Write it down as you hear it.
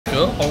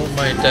Sure. Oh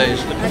my days,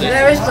 look at It's this.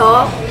 very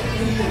soft.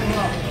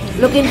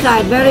 Look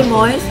inside, very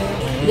moist.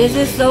 This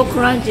is so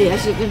crunchy,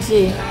 as you can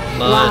see. Nice.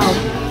 Wow.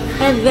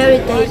 And very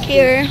tasty.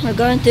 Here, we're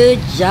going to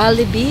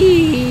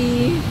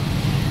Jollibee.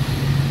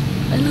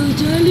 Hello,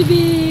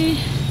 Jollibee.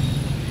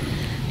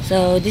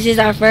 So, this is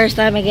our first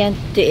time again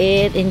to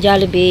eat in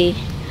Jollibee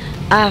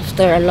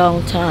after a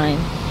long time.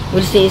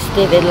 We'll see if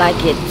Steve like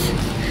it.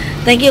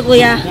 Thank you,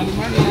 Kuya.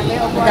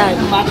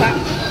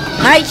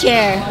 Hi,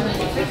 chair.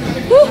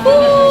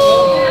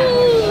 Woohoo!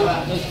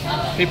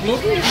 Keep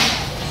looking.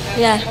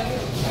 Yeah.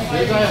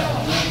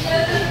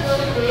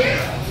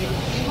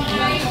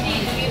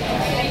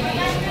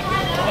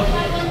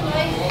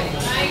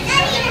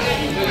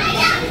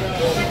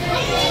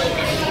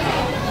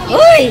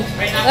 Uy!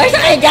 Where's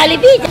the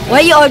Jollibee? What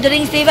are you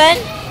ordering, Steven? Yeah,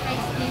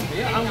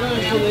 I'm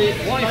going for the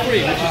Y3,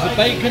 which is the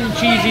bacon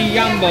cheesy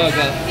yam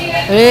burger.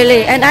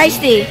 Really? And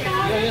iced tea? Yeah.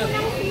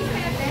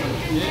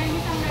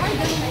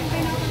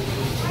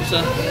 It's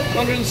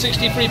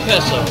 163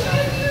 peso.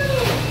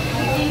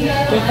 2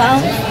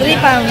 pounds? 3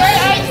 pounds?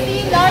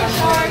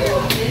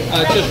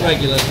 Just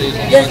regular, please.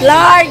 Just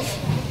large?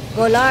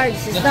 Go large,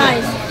 it's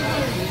nice.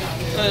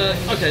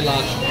 Okay,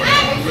 large.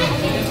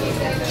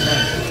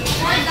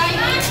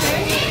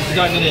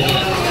 Diamond in it.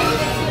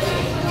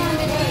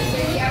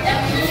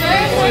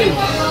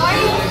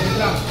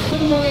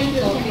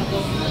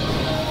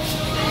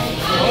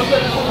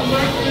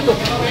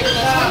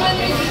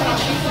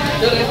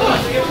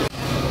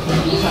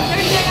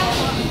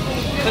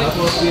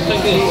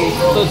 Thank you.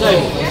 So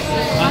table.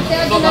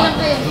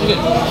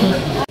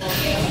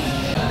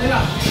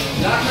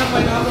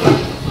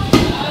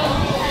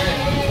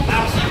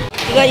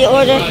 You got your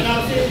order?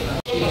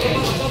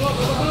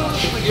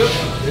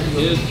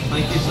 Good.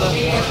 Thank you, sir.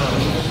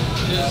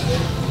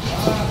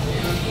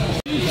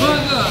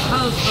 Cheeseburger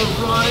has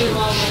arrived.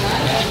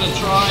 Give it a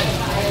try.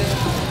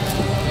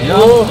 Yeah,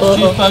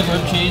 cheeseburger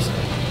with cheese.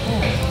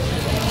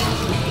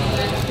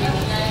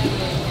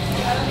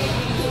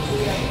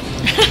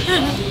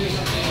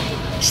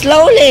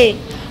 Slowly.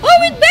 Oh,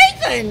 with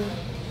bacon.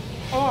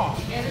 Oh,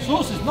 the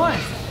sauce is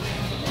nice.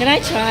 Can I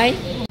try?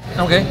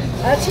 Okay.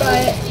 I'll try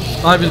it.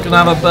 Ivy's gonna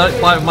have a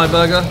bite of my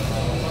burger.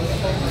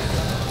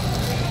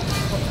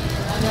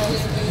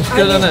 It's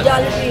good, isn't it?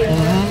 Jollibee.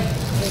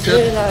 It's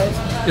Really good. nice.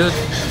 Good.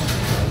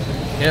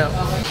 Yeah.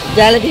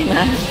 Jollibee,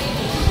 ma.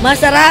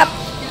 Masarap.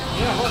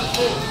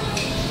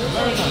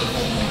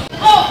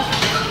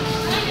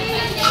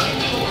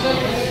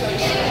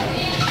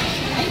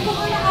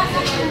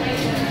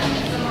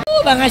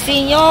 Mga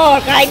senior,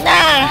 kain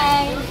na!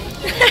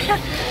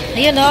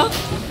 Ayun, no?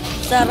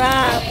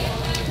 Sarap.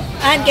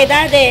 An kay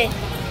daddy.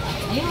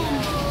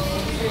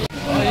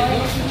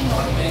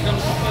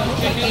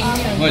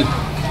 Well,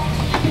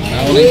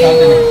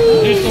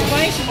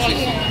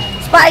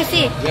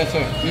 Spicy. yes,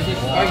 sir. This is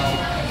spicy.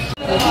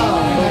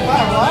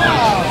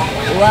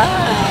 Wow.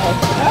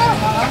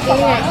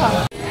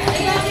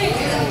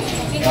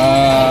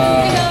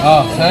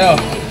 Sa'yo.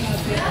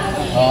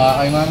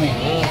 Kay Mami.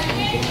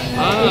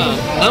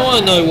 Now I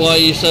know why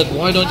you said,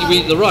 why don't you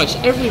eat the rice?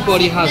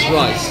 Everybody has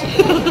rice.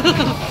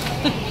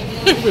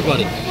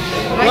 Everybody.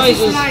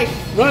 Rice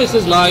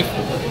is life.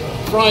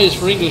 Fries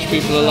for English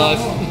people are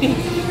life.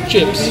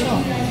 Chips.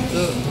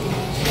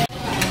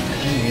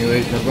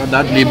 Anyway,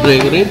 that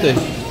libre rito.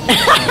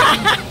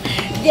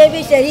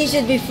 JB said he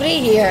should be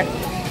free here.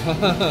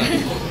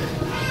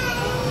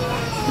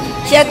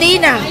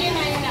 Shatina.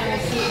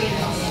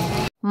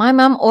 My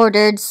mom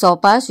ordered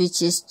sopas, which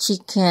is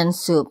chicken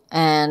soup,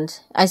 and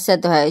I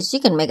said to her, she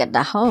can make it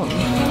at home.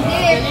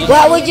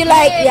 What would you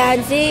like,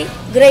 Yancy?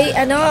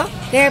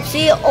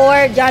 KFC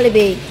or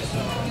Jollibee?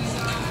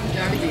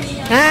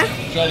 Jollibee. Huh?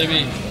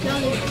 Jollibee.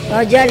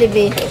 Oh,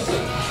 Jollibee.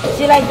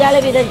 She like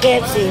Jollibee than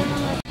KFC.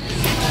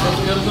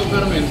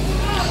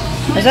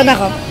 Nasaan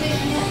ako?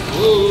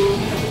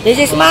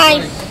 This is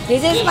mine.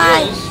 This is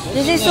mine.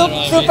 This is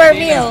super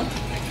meal.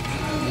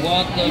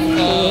 What the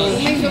fuck?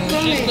 She's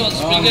got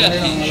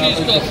spaghetti,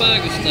 she's got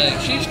burger steak,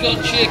 she's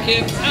got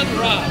chicken and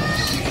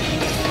rice.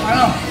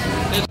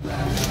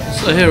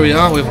 So here we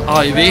are with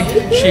Ivy.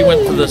 She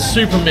went for the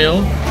super meal.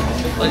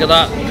 Look at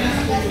that.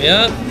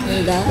 Yeah.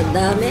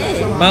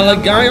 Dami.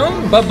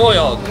 Malagayon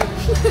baboyog.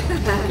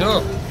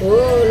 Cool.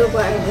 Oh, look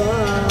what I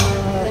got.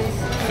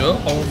 Cool.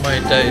 Oh my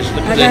days,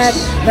 look I at got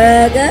this.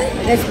 burger,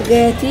 I got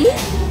spaghetti,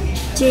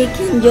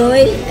 chicken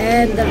joy,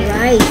 and the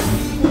rice.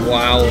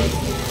 Wow.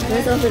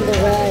 Let's open the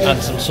rice.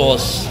 And some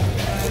sauce.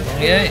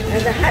 Okay.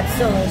 And the hot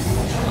sauce.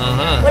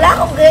 Uh-huh. Wala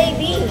akong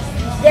gravy.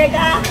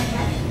 Jeka?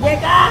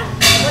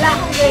 Wala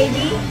akong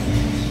gravy.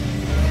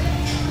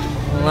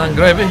 And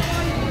gravy.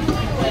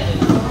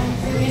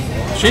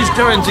 She's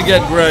going to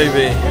get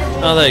gravy.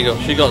 Oh, there you go.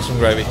 She got some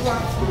gravy.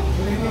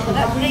 I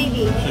got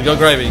gravy. She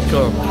got gravy.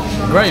 Cool.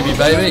 Gravy,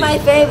 This baby. is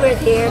my favorite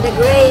here, the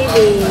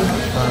gravy.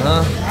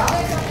 Uh-huh.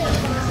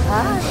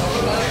 Ah.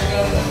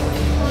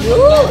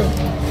 Woo.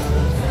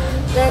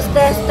 Test.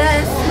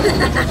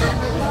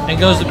 In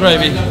goes the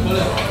gravy.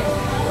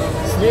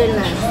 It's really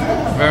nice.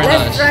 Very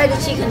Let's nice. try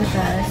the chicken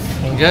first.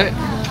 Okay.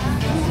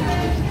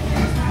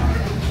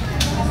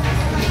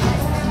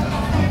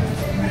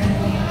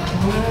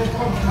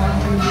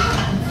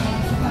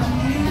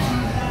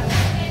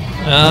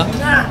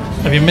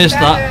 Have you missed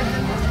that?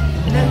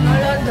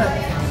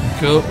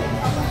 Cool.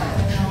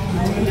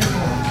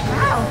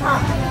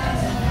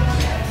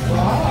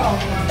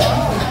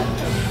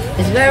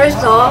 It's very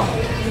soft.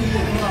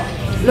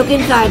 Look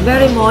inside,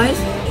 very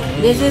moist.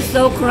 This is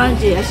so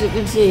crunchy, as you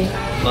can see.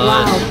 Nice.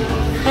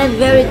 Wow. And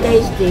very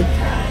tasty.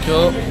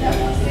 Cool.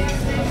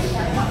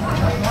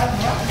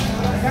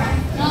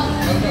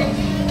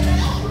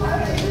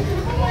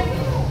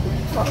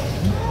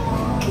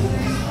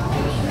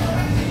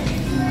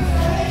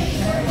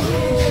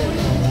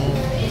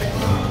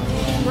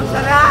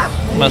 Masarap.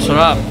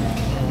 Masarap.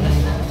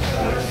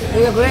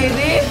 The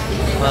gravy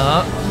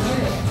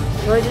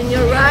goes in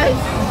your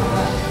rice.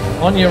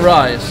 On your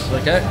rice,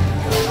 okay?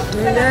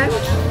 And then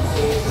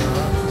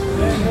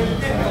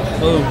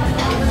Oh,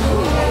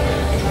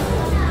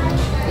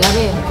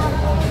 yummy.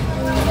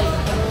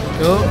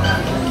 cool.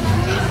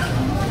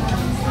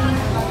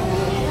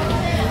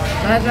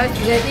 Fried rice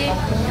spaghetti.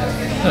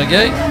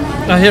 Okay.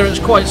 I hear it's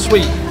quite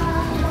sweet.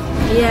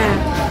 Yeah.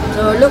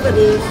 So look at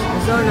this.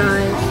 It's so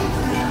nice.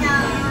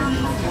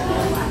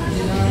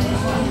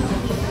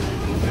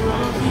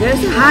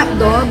 There's a hot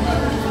dog.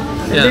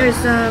 And Yeah. there's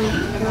some,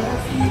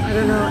 I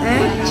don't know,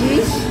 egg,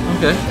 cheese,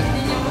 Okay.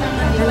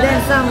 and then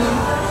some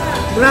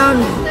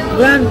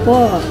ground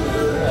pork.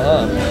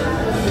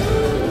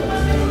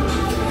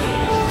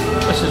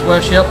 This is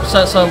where she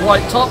upsets her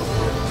white top.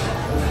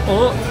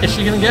 Or is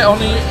she going to get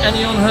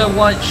any on her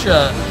white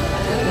shirt?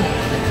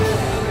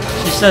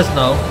 She says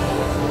no.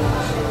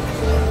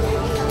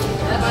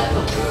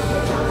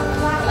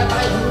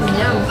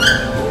 Yum.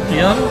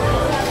 Yum.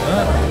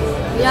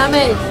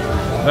 Yummy.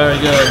 Very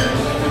good.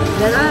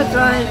 Then I'll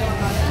try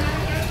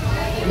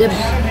the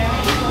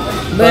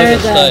Burger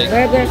steak.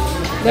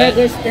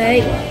 burger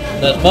steak.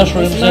 There's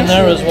mushrooms in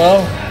there as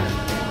well.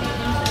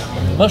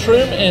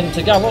 Mushroom in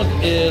Tagalog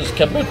is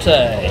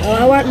kabute. Oh,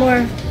 I want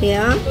more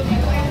here.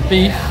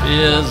 Beef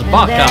is And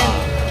baka. then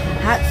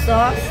hot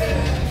sauce.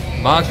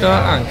 Baka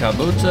and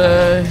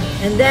kabute.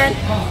 And then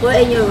put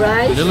in your A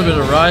rice. little bit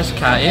of rice,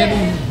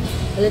 kain.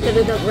 A little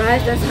bit of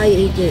rice. That's how you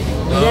eat it.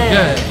 And Okay.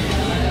 then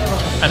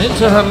And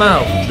into her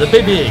mouth, the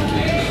bibig.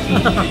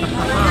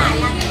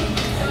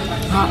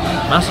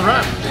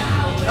 Masarap.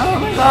 oh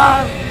my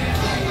god.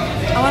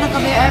 I want to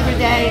come here every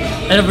day.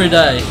 Every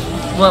day.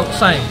 Well,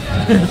 same.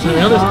 To be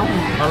honest,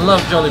 I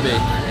love Jollibee.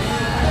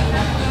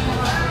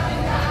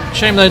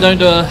 Shame they don't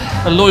do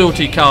a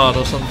loyalty card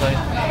or something.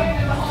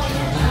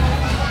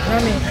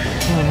 Yummy.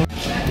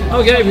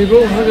 Okay,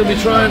 people, we're going to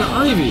be trying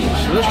Ivy's.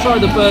 So let's try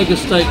the burger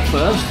steak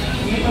first.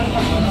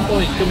 Oh,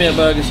 give me a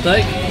burger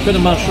steak. Bit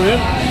of mushroom.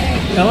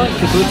 Come on,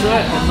 kabute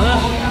on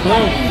that.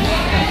 Boom.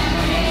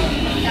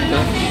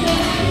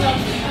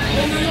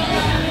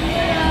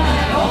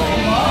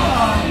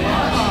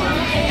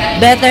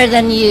 Better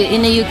than you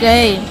in the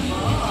UK.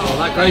 Oh,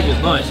 that gravy is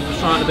nice. I'm just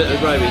trying a bit of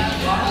gravy.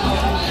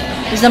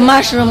 It's a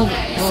mushroom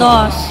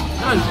sauce.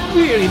 That's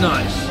really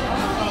nice.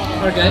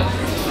 Okay.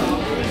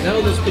 Now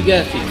the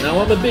spaghetti. Now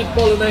I'm a big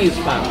bolognese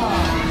fan.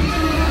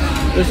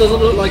 This doesn't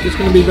look like it's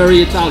going to be very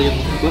Italian,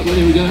 but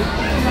here we go.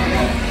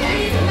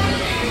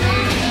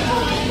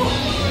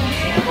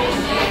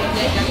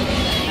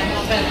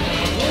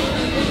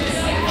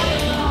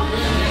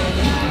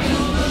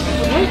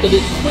 I like that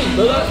it's sweet,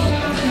 but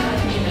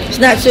that's It's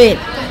not sweet.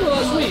 not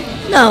that sweet.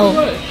 No.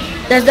 Right.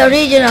 That's the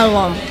original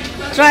one.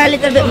 Try a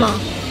little bit more.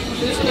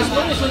 It's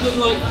nicer than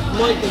like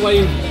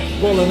microwave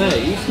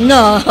bolognese.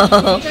 No.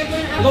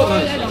 A lot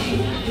nicer.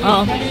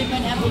 Oh.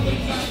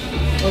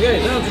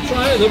 Okay, now to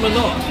try the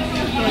manok.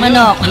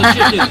 Manok. The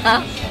chicken.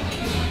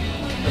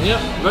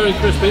 Yep, very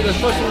crispy. Let's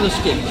try some of the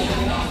skin.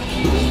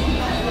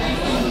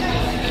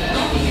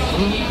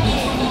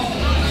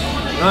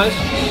 Nice.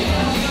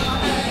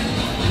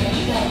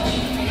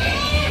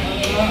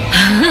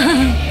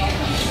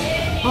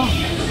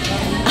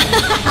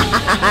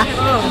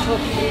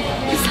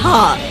 It's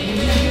hot.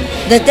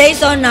 The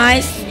taste so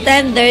nice,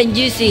 tender and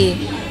juicy.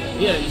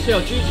 Yeah, you see how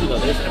juicy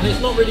that is, and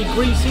it's not really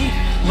greasy,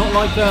 not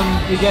like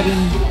you get in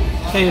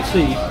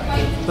KFC.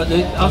 But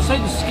I'll say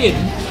the skin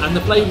and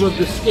the flavour of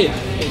the skin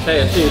in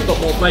KFC has got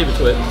more flavour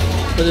to it.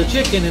 But the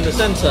chicken in the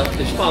centre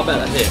is far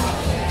better here.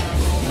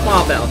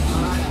 Far better.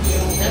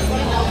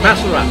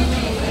 Masarap.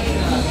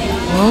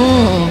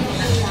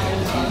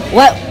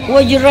 What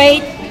would you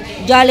rate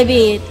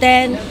Jollibee?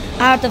 10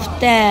 out of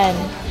 10.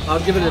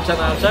 I'd give it a 10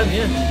 out of 10,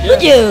 yeah.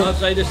 Would you? I'd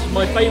say this is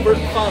my favourite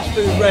fast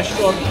food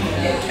restaurant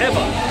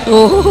ever.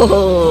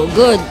 Oh,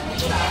 good.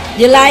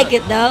 You like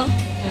it though?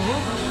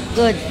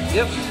 Good.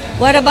 Yep.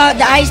 What about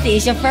the iced tea?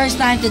 It's your first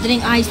time to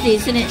drink iced tea,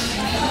 isn't it?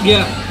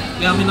 Yeah.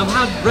 Yeah, I mean, I've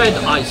had red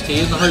iced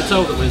tea in the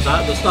hotel that we was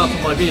at the start of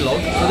my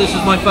vlog, but this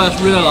is my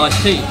first real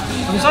iced tea.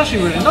 And it's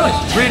actually really nice,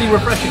 really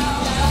refreshing.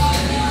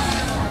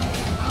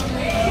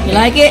 You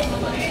like it?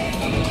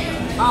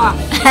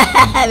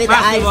 With the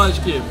Massive ice.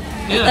 ice cube.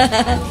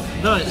 Yeah.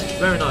 Nice,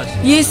 very nice.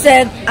 You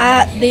said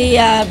at the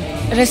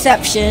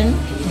reception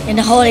in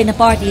the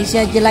party, you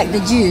said you like the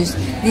juice.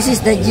 This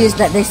is the juice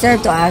that they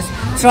serve to us.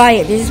 Try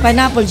it. This is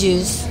pineapple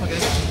juice. Okay.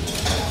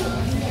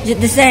 Is it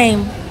the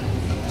same?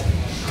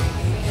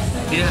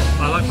 Yeah,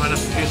 I like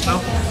pineapple juice now.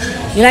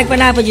 You like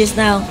pineapple juice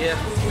now? Yeah.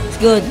 It's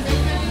good.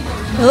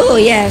 Oh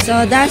yeah,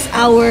 so that's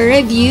our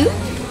review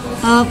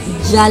of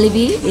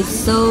Jollibee. It's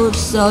so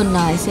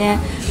nice. Yeah,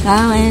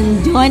 come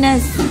and join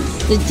us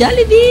to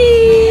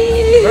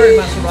Jollibee. Very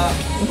massive art.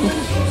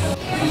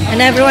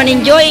 And everyone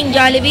enjoying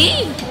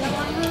Jollibee.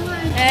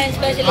 And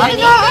especially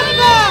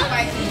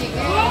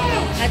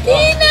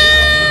Athena.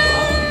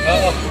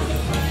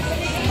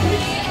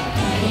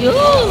 Yo.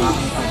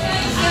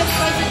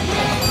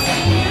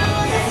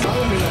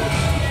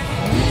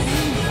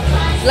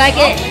 Like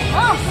it?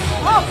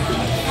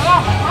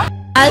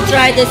 I'll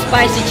try the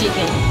spicy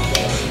chicken.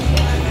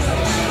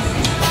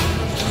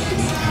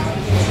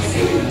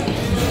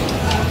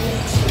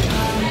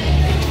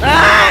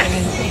 Ah!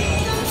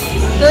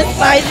 Too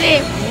spicy.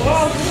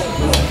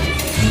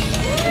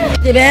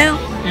 Diba?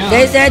 Yeah.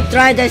 They said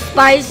try the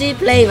spicy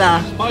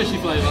flavor. Spicy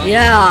flavour.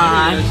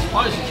 Yeah. There we go,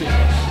 spicy chicken.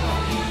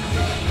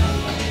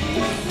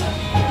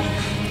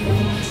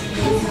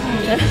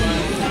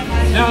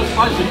 Now it's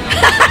spicy.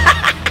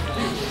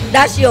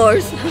 That's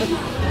yours.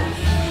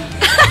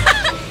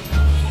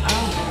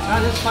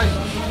 That is spicy.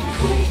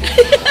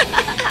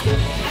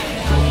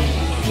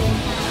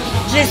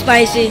 Too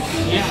spicy.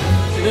 Yeah,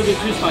 a little bit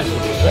too spicy.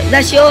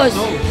 That's yours.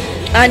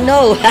 No.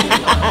 No.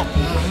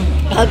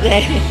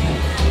 Okay.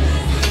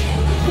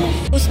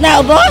 Ubus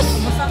na, ubos?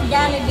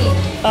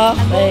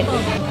 Okay.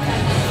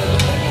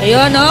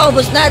 Ayun, oh,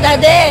 ubus na,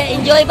 daddy.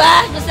 Enjoy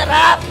ba?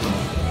 Masarap.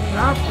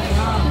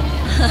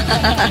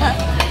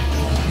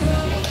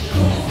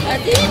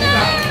 Athena.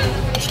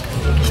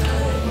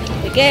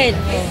 Tiket.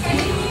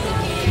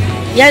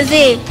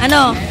 Yancy,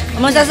 ano? Ano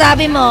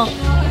masasabi mo?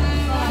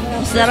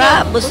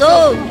 Masarap,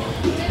 busog.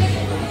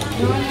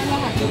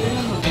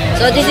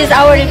 So this is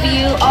our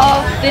review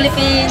of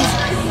Philippines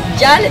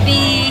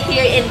Jollibee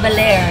here in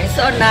Baler. It's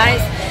so nice.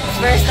 It's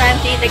first time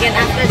to eat again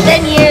after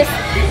 10 years.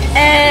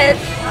 And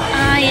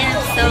I am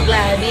so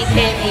glad we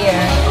came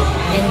here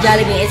in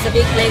Jollibee. It's a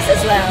big place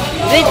as well.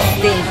 Good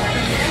steak.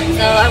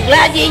 So I'm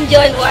glad you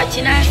enjoyed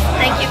watching us.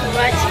 Thank you for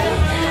watching.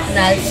 And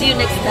I'll see you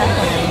next time.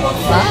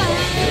 Bye.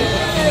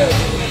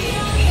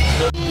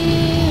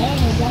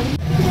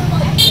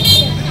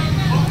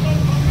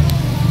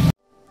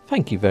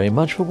 Thank you very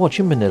much for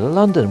watching Manila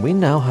London. We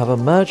now have a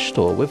merch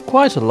store with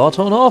quite a lot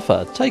on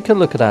offer. Take a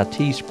look at our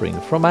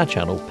Teespring from our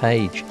channel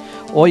page.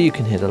 Or you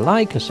can hit a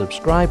like, a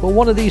subscribe or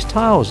one of these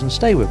tiles and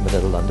stay with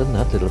Manila London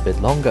that little bit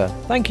longer.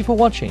 Thank you for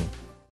watching.